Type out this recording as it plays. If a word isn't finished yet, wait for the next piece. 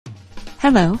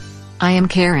Hello. I am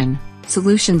Karen,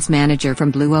 Solutions Manager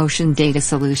from Blue Ocean Data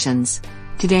Solutions.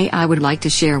 Today I would like to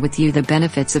share with you the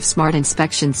benefits of Smart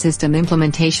Inspection System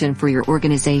implementation for your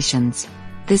organizations.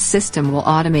 This system will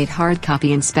automate hard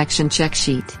copy inspection check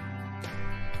sheet.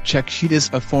 Check sheet is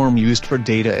a form used for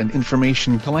data and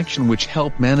information collection which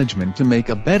help management to make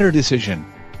a better decision.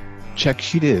 Check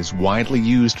sheet is widely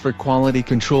used for quality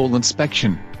control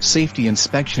inspection, safety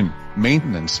inspection,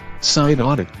 maintenance, site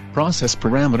audit, process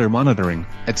parameter monitoring,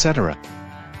 etc.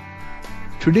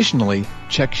 Traditionally,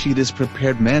 check sheet is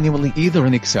prepared manually either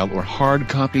in Excel or hard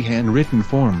copy handwritten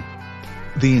form.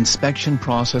 The inspection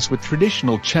process with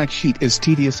traditional check sheet is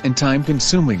tedious and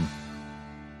time-consuming.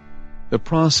 The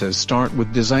process starts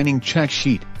with designing check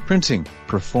sheet, printing,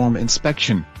 perform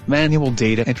inspection, manual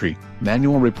data entry,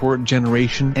 manual report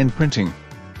generation and printing.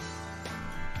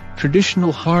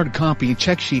 Traditional hard copy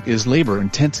check sheet is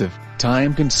labor-intensive,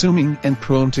 time-consuming and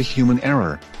prone to human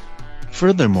error.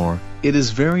 Furthermore, it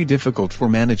is very difficult for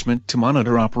management to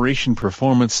monitor operation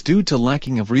performance due to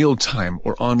lacking of real-time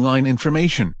or online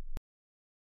information.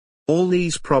 All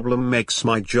these problems makes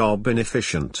my job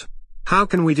inefficient. How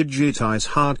can we digitize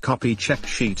hard copy check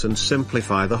sheet and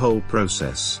simplify the whole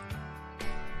process?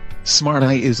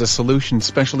 SmartEye is a solution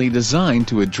specially designed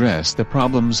to address the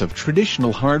problems of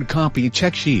traditional hard copy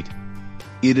check sheet.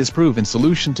 It is a proven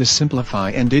solution to simplify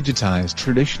and digitize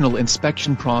traditional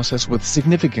inspection process with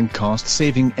significant cost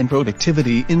saving and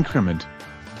productivity increment.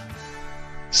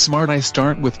 SmartEye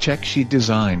start with check sheet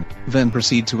design, then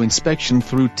proceed to inspection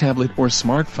through tablet or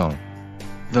smartphone.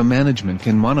 The management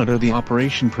can monitor the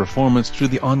operation performance through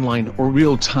the online or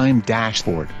real-time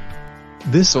dashboard.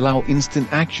 This allows instant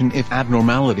action if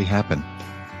abnormality happen.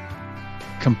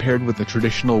 Compared with the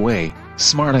traditional way,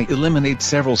 SmartEye eliminates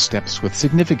several steps with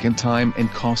significant time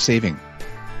and cost saving.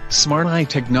 SmartEye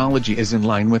technology is in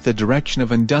line with the direction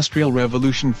of Industrial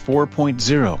Revolution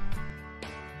 4.0.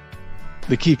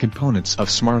 The key components of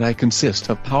SmartEye consist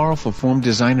of powerful form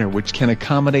designer which can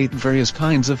accommodate various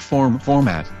kinds of form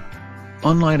format.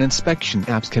 Online inspection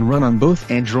apps can run on both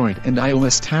Android and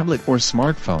iOS tablet or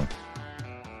smartphone.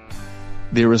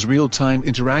 There is real-time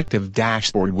interactive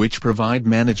dashboard which provide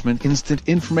management instant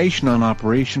information on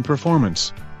operation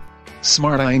performance.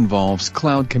 SmartEye involves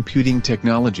cloud computing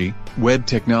technology, web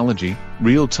technology,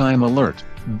 real-time alert,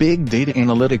 big data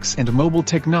analytics and mobile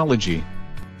technology.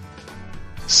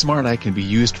 SmartEye can be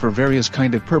used for various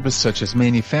kind of purpose such as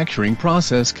manufacturing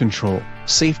process control,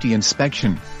 safety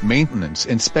inspection, maintenance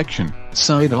inspection,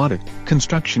 site audit,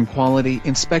 construction quality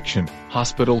inspection,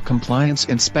 hospital compliance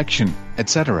inspection,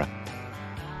 etc.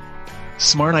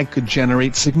 SmartEye could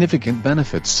generate significant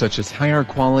benefits such as higher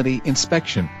quality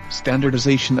inspection,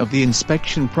 standardization of the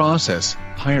inspection process,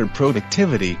 higher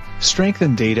productivity,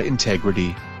 strengthened data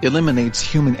integrity, eliminates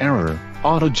human error,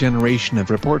 auto-generation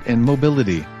of report and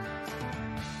mobility.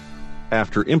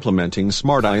 After implementing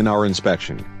SmartEye in our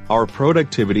inspection, our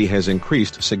productivity has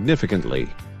increased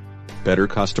significantly. Better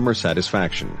customer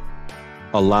satisfaction.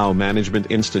 Allow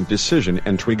management instant decision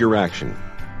and trigger action.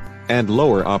 And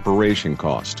lower operation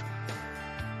cost.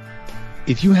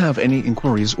 If you have any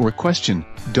inquiries or question,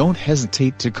 don't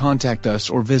hesitate to contact us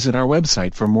or visit our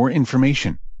website for more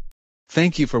information.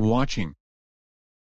 Thank you for watching.